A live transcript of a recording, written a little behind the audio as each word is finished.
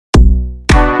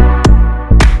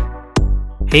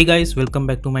Hey guys, welcome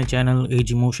back to my channel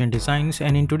AG Motion Designs,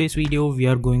 and in today's video we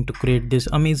are going to create this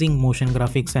amazing motion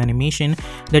graphics animation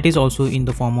that is also in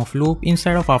the form of loop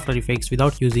inside of After Effects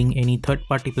without using any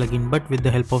third-party plugin but with the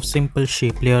help of simple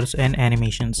shape layers and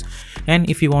animations. And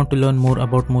if you want to learn more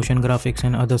about motion graphics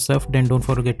and other stuff, then don't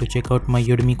forget to check out my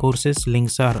Udemy courses.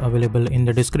 Links are available in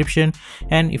the description.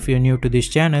 And if you're new to this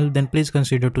channel, then please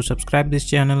consider to subscribe this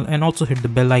channel and also hit the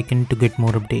bell icon to get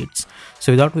more updates.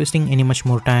 So without wasting any much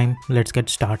more time, let's get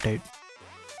started.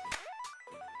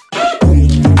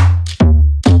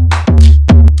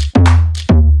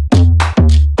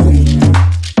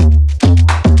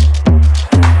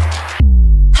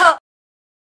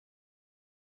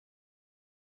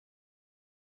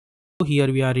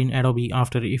 Here we are in Adobe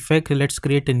After Effects. Let's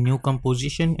create a new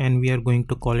composition and we are going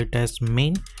to call it as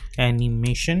main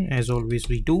animation, as always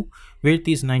we do. Width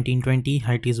is 1920,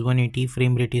 height is 180,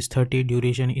 frame rate is 30,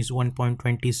 duration is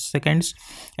 1.20 seconds,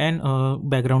 and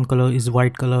background color is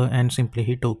white color, and simply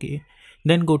hit OK.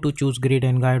 Then go to choose grid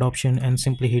and guide option and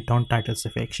simply hit on title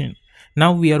selection.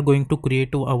 Now we are going to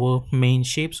create our main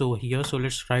shapes over here, so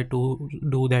let's try to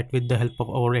do that with the help of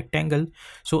our rectangle.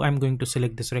 So I'm going to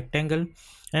select this rectangle,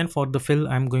 and for the fill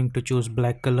I'm going to choose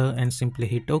black color and simply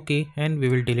hit OK, and we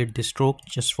will delete this stroke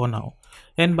just for now.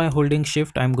 And by holding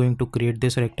shift I'm going to create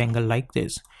this rectangle like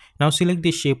this. Now select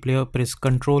this shape layer, press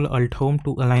Ctrl Alt Home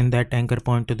to align that anchor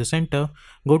point to the center.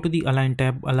 Go to the Align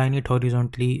tab, align it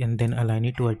horizontally and then align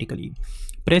it vertically.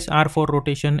 Press R for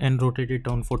rotation and rotate it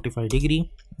on 45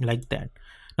 degree like that.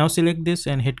 Now select this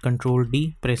and hit Ctrl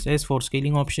D, press S for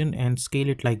scaling option and scale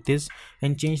it like this,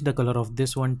 and change the color of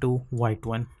this one to white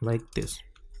one like this.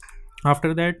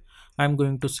 After that I'm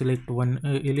going to select one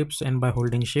ellipse, and by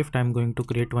holding shift I'm going to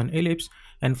create one ellipse,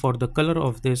 and for the color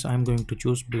of this I'm going to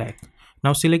choose black.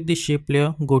 Now select this shape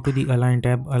layer, go to the Align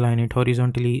tab, align it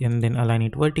horizontally and then align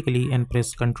it vertically, and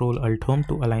press Ctrl Alt Home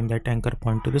to align that anchor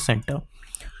point to the center.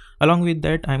 Along with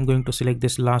that I'm going to select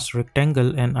this last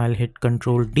rectangle and I'll hit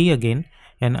Ctrl D again,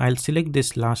 and I'll select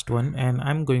this last one and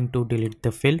I'm going to delete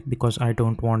the fill because I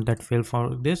don't want that fill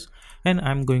for this, and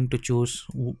I'm going to choose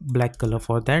black color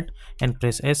for that and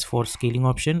press S for scaling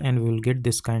option, and we will get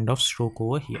this kind of stroke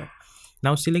over here.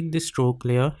 Now select this stroke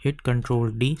layer, hit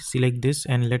Ctrl D, select this,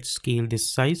 and let's scale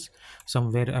this size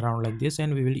somewhere around like this,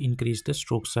 and we will increase the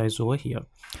stroke size over here.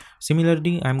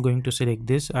 Similarly I'm going to select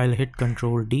this, I'll hit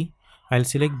Ctrl D, I'll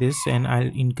select this and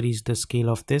I'll increase the scale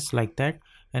of this like that,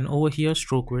 and over here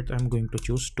stroke width I'm going to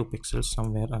choose 2 pixels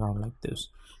somewhere around like this.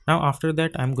 Now after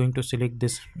that I'm going to select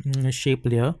this shape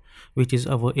layer which is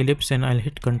our ellipse, and I'll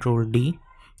hit Ctrl D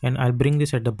and I'll bring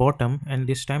this at the bottom, and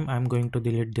this time I'm going to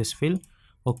delete this fill.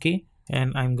 Okay,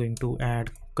 and I'm going to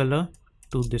add color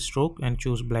to this stroke and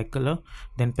choose black color,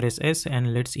 then press S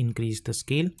and let's increase the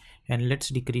scale, and let's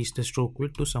decrease the stroke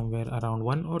width to somewhere around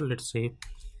 1, or let's say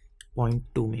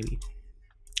 0.2 maybe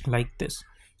like this.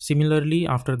 Similarly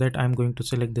after that I'm going to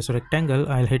select this rectangle,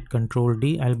 I'll hit Ctrl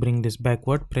D, I'll bring this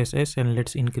backward, press S, and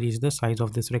let's increase the size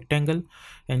of this rectangle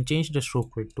and change the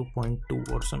stroke width to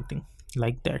 0.2 or something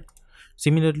like that.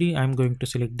 Similarly I'm going to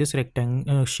select this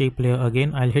rectangle shape layer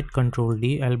again, I'll hit Ctrl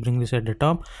D, I'll bring this at the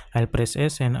top, I'll press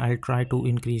S and I'll try to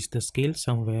increase the scale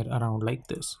somewhere around like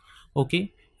this.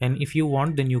 Okay, and if you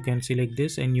want then you can select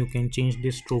this and you can change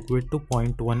this stroke width to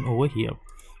 0.1 over here.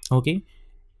 Okay,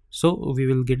 so we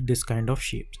will get this kind of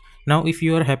shapes. Now if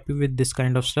you are happy with this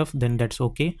kind of stuff, then that's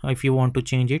okay. If you want to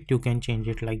change it, you can change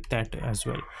it like that as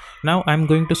well. Now I'm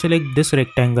going to select this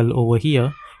rectangle over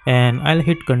here and I'll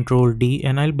hit Ctrl D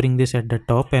and I'll bring this at the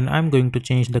top, and I'm going to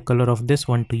change the color of this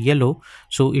one to yellow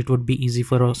so it would be easy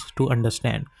for us to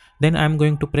understand. Then I'm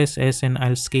going to press S and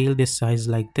I'll scale this size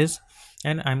like this,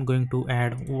 and I'm going to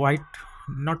add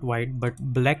not white but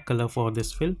black color for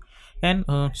this fill, and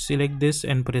select this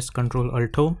and press Ctrl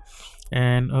Alt Home,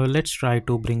 and let's try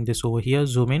to bring this over here,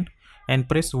 zoom in and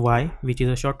press Y, which is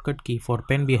a shortcut key for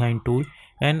pen behind tool,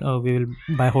 and we will,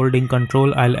 by holding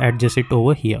Ctrl, I'll adjust it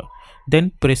over here.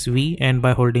 Then press V and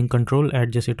by holding Ctrl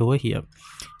adjust it over here.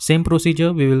 Same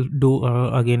procedure we will do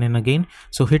again and again.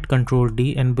 So hit Ctrl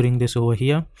D and bring this over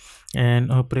here, and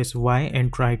press Y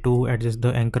and try to adjust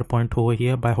the anchor point over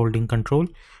here by holding Ctrl.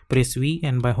 Press V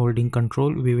and by holding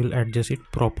Ctrl we will adjust it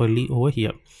properly over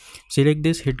here. Select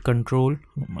this, hit Ctrl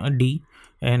D,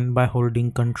 and by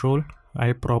holding Ctrl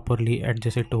I'll properly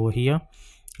adjust it over here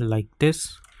like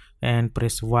this, and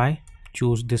press Y,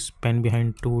 choose this pen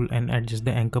behind tool and adjust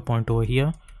the anchor point over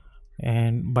here,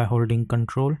 and by holding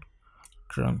Ctrl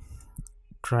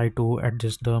try to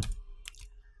adjust the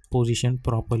position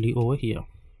properly over here.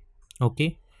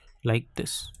 Okay, like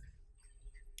this.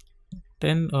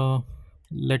 Then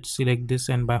let's select this,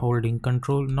 and by holding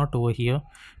control, not over here,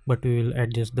 but we will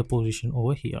adjust the position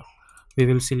over here. We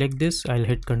will select this, I'll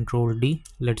hit Control D.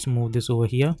 Let's move this over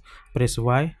here, press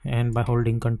Y, and by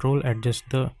holding control adjust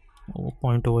the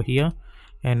point over here,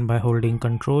 and by holding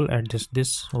control adjust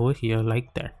this over here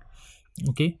like that.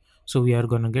 Okay, so we are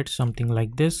gonna get something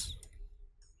like this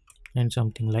and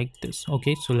something like this.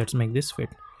 Okay, so let's make this fit.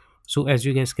 So as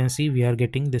you guys can see, we are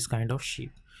getting this kind of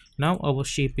shape. Now our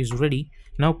shape is ready.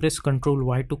 Now press Ctrl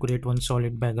Y to create one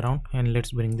solid background, and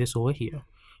let's bring this over here.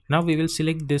 Now we will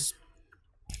select this,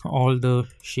 all the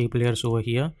shape layers over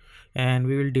here, and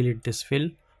we will delete this fill,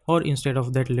 or instead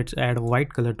of that, let's add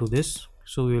white color to this,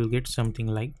 so we will get something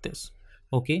like this.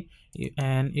 Okay,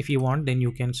 and if you want, then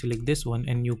you can select this one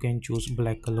and you can choose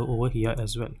black color over here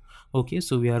as well. Okay,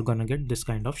 so we are gonna get this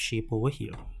kind of shape over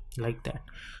here like that.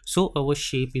 So our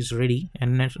shape is ready,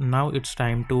 and now it's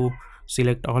time to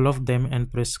select all of them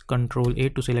and press Ctrl A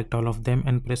to select all of them,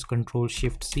 and press Ctrl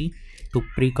Shift C to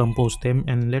pre-compose them,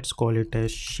 and let's call it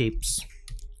as shapes.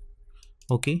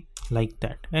 Okay, like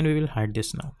that, and we will hide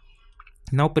this now.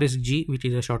 Now press G, which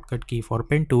is a shortcut key for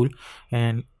pen tool,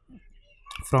 and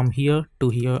from here to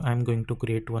here I'm going to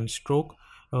create one stroke,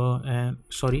 hit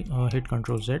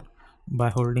Ctrl Z. By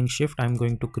holding shift, I'm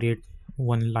going to create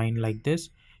one line like this,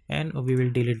 and we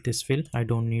will delete this fill, I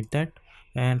don't need that.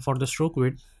 And for the stroke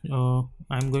width,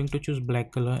 I'm going to choose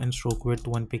black color and stroke width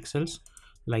 1 pixels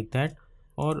like that,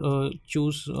 or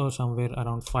choose somewhere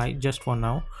around 5 just for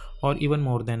now, or even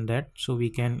more than that, so we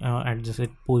can adjust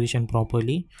it position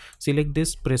properly. Select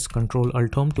this, press Ctrl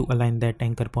Alt Home to align that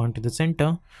anchor point to the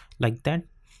center like that.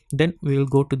 Then we will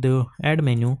go to the add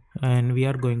menu, and we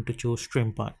are going to choose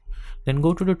trim path. Then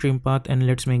go to the trim path, and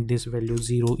let's make this value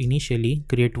 0 initially.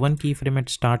 Create one keyframe at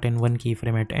start and one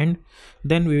keyframe at end.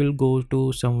 Then we will go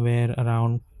to somewhere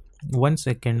around 1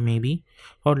 second maybe,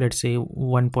 or let's say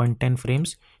 1.10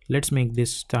 frames. Let's make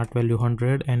this start value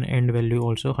 100 and end value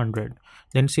also 100.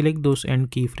 Then select those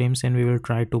end keyframes, and we will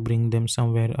try to bring them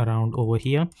somewhere around over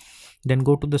here. Then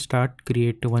go to the start,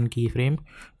 create one keyframe,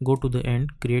 go to the end,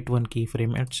 create one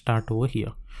keyframe at start over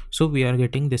here. So we are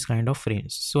getting this kind of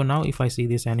frames. So now if I see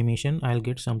this animation, I'll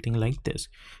get something like this.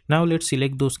 Now let's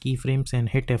select those keyframes and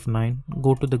hit F9.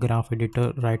 Go to the graph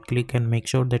editor, right click, and make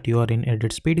sure that you are in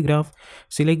edit speed graph.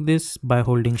 Select this by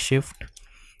holding shift,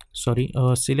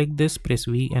 select this, press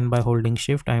V, and by holding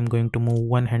shift I am going to move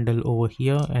one handle over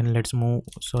here, and let's move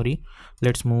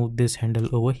this handle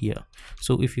over here.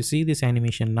 So if you see this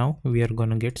animation, now we are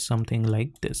gonna get something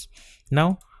like this.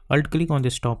 Now alt click on the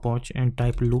stopwatch and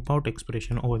type loop out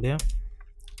expression over there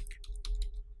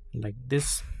like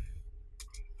this.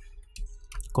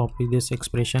 Copy this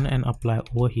expression and apply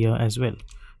over here as well.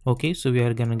 Okay, so we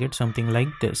are gonna get something like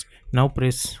this. Now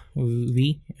press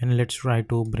V, and let's try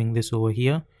to bring this over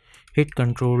here. Hit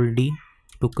Ctrl D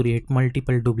to create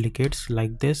multiple duplicates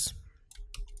like this.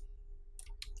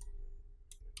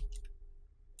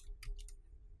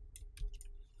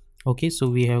 Okay, so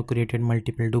we have created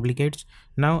multiple duplicates.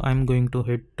 Now I'm going to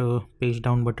hit page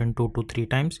down button 2 to 3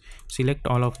 times. Select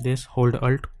all of this, hold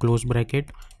Alt, close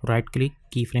bracket, right click,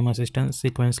 keyframe assistant,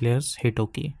 sequence layers, hit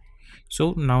OK.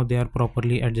 So now they are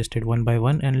properly adjusted one by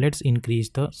one, and let's increase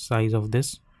the size of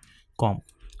this comp.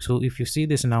 So if you see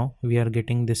this, now we are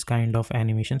getting this kind of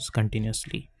animations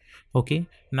continuously. Okay,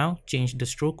 now change the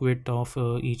stroke width of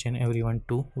each and every one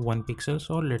to 1 pixels,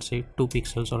 or let's say 2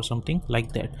 pixels or something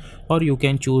like that. Or you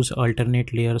can choose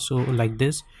alternate layers, so like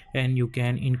this, and you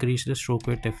can increase the stroke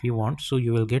width if you want, so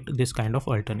you will get this kind of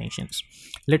alternations.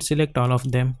 Let's select all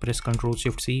of them, press Ctrl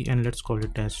Shift C, and let's call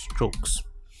it as strokes,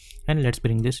 and let's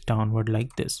bring this downward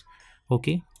like this.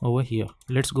 Okay, over here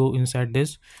let's go inside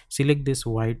this, select this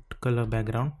white color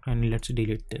background, and let's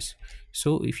delete this.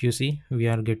 So if you see, we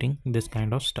are getting this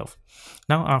kind of stuff.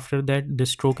 Now after that, the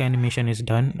stroke animation is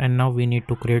done, and now we need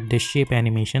to create the shape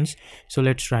animations. So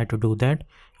let's try to do that.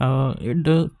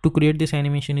 To create this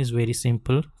animation is very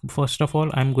simple. First of all,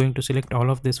 I'm going to select all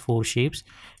of these 4 shapes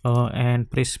and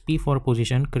press P for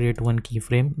position, create one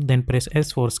keyframe, then press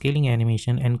S for scaling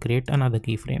animation and create another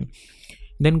keyframe.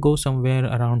 Then go somewhere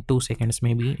around 2 seconds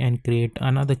maybe and create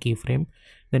another keyframe.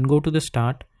 Then go to the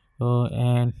start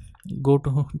and go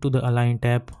to the align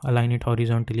tab, align it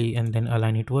horizontally and then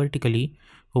align it vertically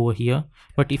over here.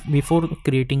 But if before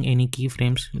creating any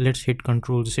keyframes, let's hit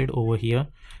Ctrl Z over here,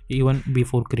 even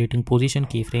before creating position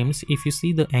keyframes. If you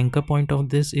see, the anchor point of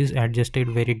this is adjusted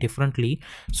very differently,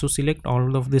 so select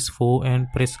all of this 4 and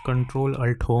press Ctrl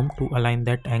Alt Home to align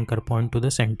that anchor point to the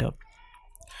center.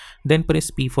 Then press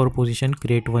P for position,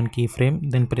 create one keyframe,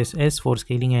 then press S for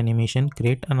scaling animation,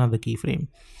 create another keyframe.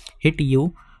 Hit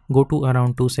U, go to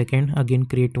around 2 second, again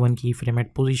create one keyframe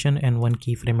at position and one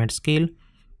keyframe at scale,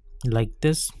 like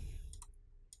this.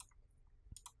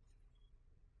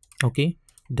 Okay,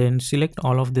 then select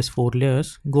all of these 4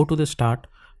 layers, go to the start,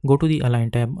 go to the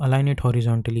align tab, align it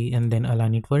horizontally and then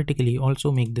align it vertically.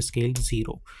 Also make the scale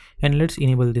 0, and let's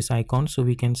enable this icon so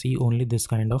we can see only this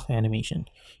kind of animation.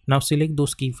 Now select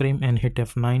those keyframe and hit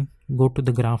F9, go to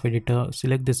the graph editor,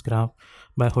 select this graph.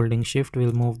 By holding shift,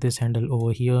 we'll move this handle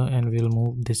over here and we'll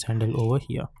move this handle over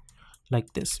here,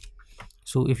 like this.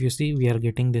 So if you see, we are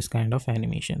getting this kind of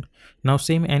animation. Now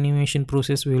same animation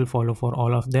process we will follow for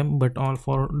all of them, but all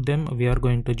for them we are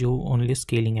going to do only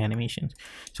scaling animations.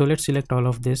 So let's select all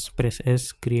of this, press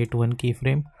S, create one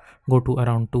keyframe, go to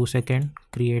around 2 second,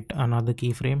 create another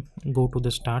keyframe, go to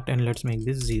the start and let's make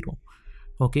this 0.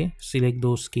 Okay, select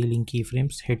those scaling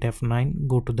keyframes, hit F9,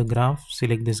 go to the graph,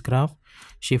 select this graph,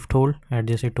 shift hold,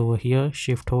 adjust it over here,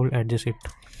 shift hold, adjust it,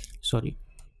 sorry,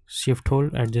 shift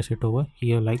hold, adjust it over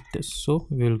here, like this. So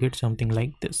we will get something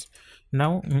like this.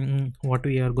 Now what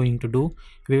we are going to do,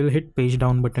 we will hit page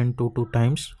down button two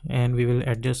times and we will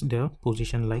adjust their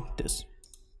position like this.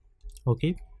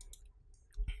 Okay,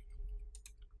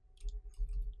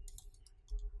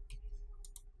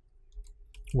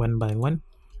 one by one.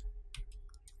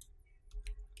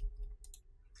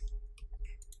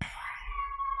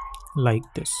 Like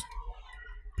this.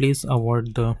 Please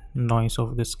avoid the noise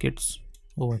of the skits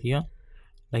over here,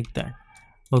 like that.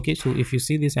 Okay, so if you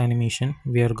see this animation,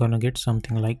 we are gonna get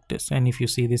something like this, and if you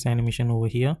see this animation over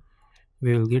here,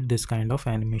 we will get this kind of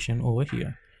animation over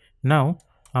here. Now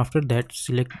after that,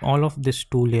 select all of these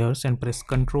 2 layers and press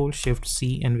Ctrl Shift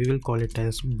C and we will call it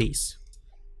as base.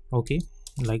 Okay,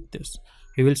 like this.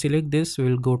 We will select this, we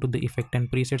will go to the effect and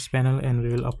presets panel and we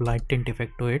will apply tint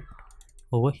effect to it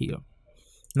over here.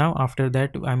 Now after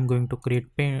that, I'm going to create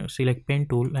select pen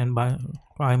tool and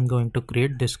I'm going to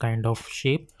create this kind of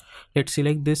shape. Let's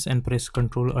select this and press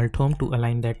Ctrl Alt Home to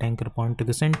align that anchor point to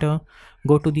the center.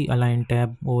 Go to the align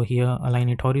tab over here, align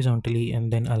it horizontally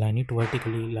and then align it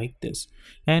vertically, like this,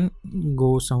 and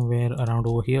go somewhere around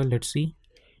over here. Let's see.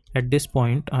 At this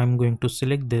point, I'm going to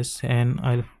select this and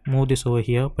I'll move this over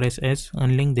here, press S,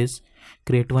 unlink this,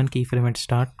 create one keyframe at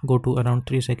start, go to around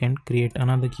 3 seconds, create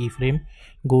another keyframe,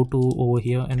 go to over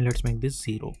here and let's make this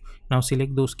 0. Now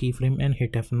select those keyframe and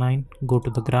hit F9, go to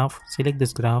the graph, select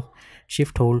this graph,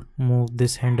 shift hold, move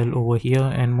this handle over here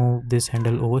and move this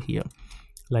handle over here,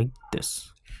 like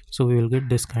this. So we will get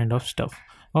this kind of stuff.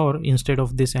 Or instead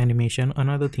of this animation,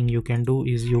 another thing you can do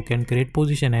is you can create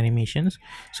position animations.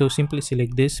 So simply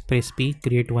select this, press P,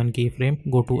 create one keyframe,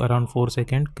 go to around 4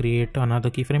 seconds, create another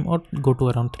keyframe, or go to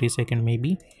around 3 seconds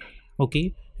maybe.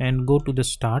 Okay, and go to the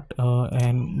start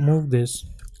and move this,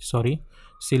 sorry,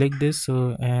 select this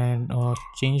and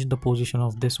change the position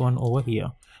of this one over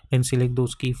here. Then select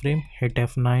those keyframe, hit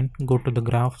F9, go to the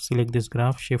graph, select this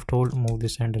graph, shift hold, move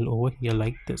this handle over here,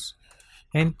 like this,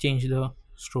 and change the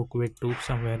stroke weight to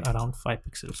somewhere around 5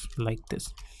 pixels, like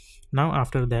this. Now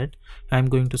after that, I'm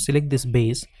going to select this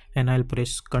base and I'll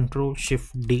press Ctrl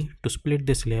Shift D to split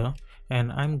this layer,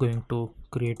 and I'm going to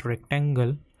create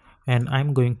rectangle and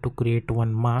I'm going to create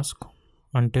one mask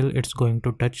until it's going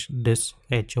to touch this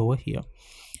edge over here.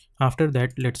 After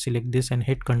that, let's select this and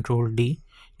hit Ctrl D.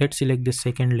 Let's select this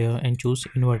second layer and choose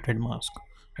inverted mask,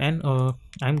 and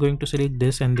I'm going to select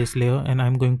this and this layer and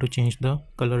I'm going to change the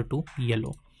color to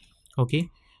yellow. Okay,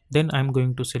 then I'm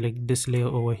going to select this layer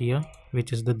over here,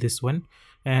 which is this one,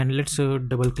 and let's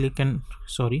double click and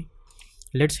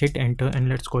let's hit enter and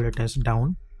let's call it as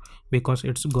down, because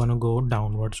it's gonna go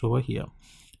downwards over here.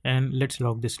 And let's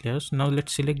lock this layers. Now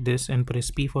let's select this and press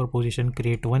P for position,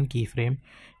 create one keyframe,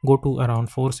 go to around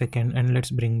 4 seconds and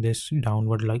let's bring this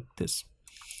downward like this.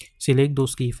 Select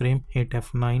those keyframe, hit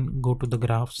F9, go to the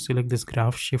graph, select this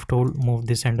graph, shift hold, move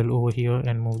this handle over here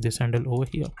and move this handle over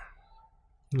here,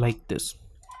 like this.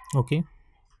 Okay,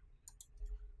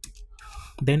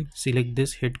 then select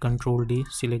this, hit Ctrl D,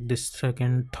 select this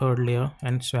third layer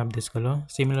and swap this color.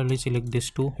 Similarly select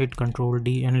this two, hit Ctrl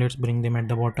D and let's bring them at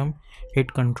the bottom, hit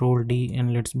Ctrl D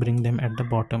and let's bring them at the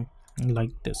bottom,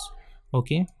 like this.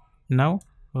 Okay, now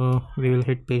we will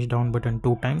hit page down button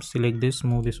 2 times, select this,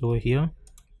 move this over here,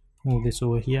 move this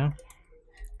over here,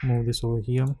 move this over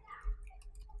here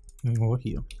and over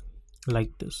here,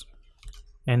 like this.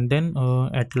 And then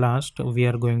at last we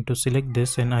are going to select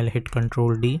this and I'll hit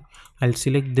Ctrl D, I'll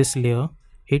select this layer,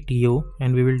 hit U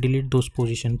and we will delete those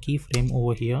position keyframe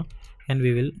over here and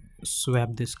we will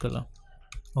swap this color.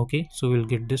 Okay, so we'll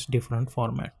get this different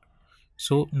format.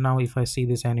 So now if I see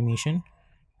this animation,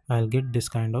 I'll get this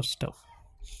kind of stuff.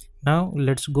 Now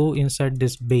let's go inside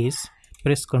this base,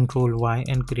 press Ctrl Y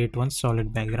and create one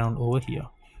solid background over here.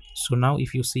 So now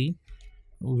if you see,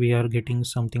 we are getting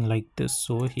something like this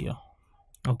over here.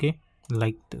 Okay,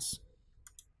 like this.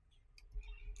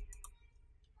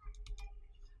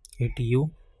 Hit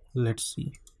U. Let's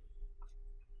see.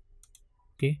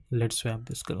 Okay, let's swap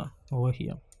this color over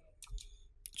here.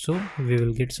 So we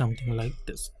will get something like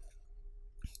this.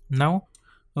 Now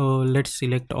let's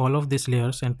select all of these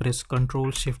layers and press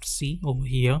Ctrl Shift C over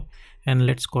here, and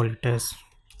let's call it as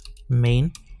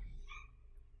main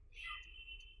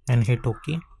and hit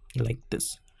OK like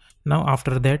this. Now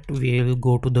after that we will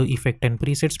go to the effect and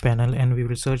presets panel and we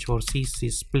will search for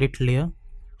CC split layer.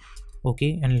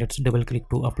 Okay, and let's double click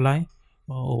to apply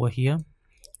over here,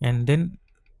 and then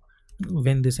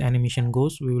when this animation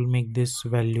goes, we will make this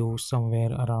value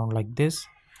somewhere around like this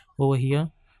over here.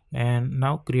 And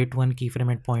now create one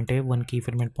keyframe at point A, one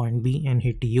keyframe at point B, and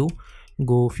hit U.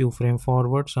 Go few frame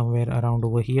forward somewhere around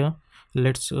over here.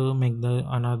 Let's make the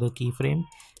another keyframe,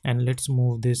 and let's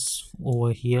move this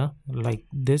over here like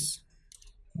this,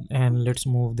 and let's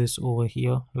move this over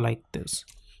here like this.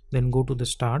 Then go to the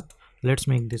start. Let's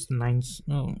make this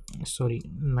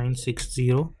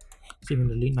 960,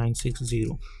 similarly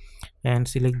 960, and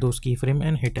select those keyframe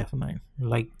and hit F9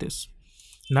 like this.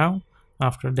 Now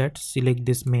after that, select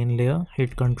this main layer,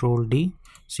 hit Ctrl D,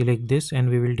 select this, and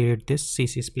we will delete this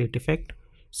CC split effect.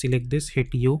 Select this,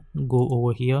 hit U, go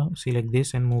over here, select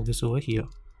this and move this over here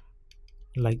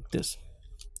like this.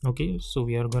 Okay, so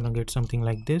we are gonna get something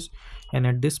like this. And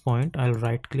at this point I'll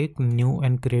right click new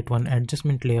and create one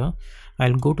adjustment layer.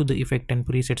 I'll go to the effect and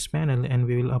presets panel and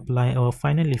we will apply our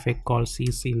final effect called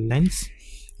CC lens,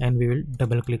 and we will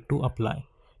double click to apply.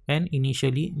 And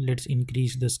initially let's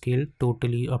increase the scale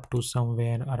totally up to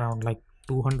somewhere around like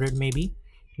 200 maybe,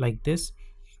 like this.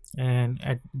 And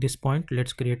at this point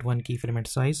let's create one keyframe at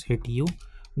size, hit U,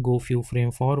 go few frame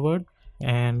forward,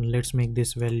 and let's make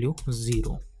this value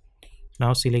 0.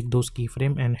 Now select those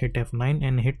keyframe and hit F9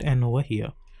 and hit N over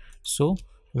here. So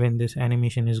when this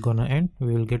animation is gonna end,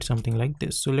 we will get something like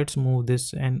this. So let's move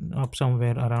this and up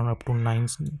somewhere around up to 9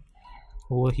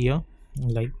 over here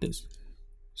like this.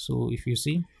 So if you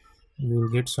see, we will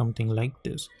get something like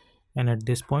this. And at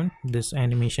this point this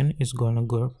animation is gonna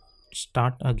go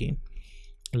start again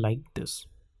like this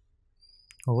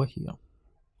over here.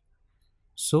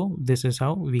 So this is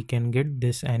how we can get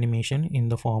this animation in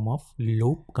the form of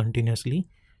loop continuously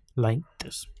like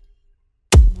this.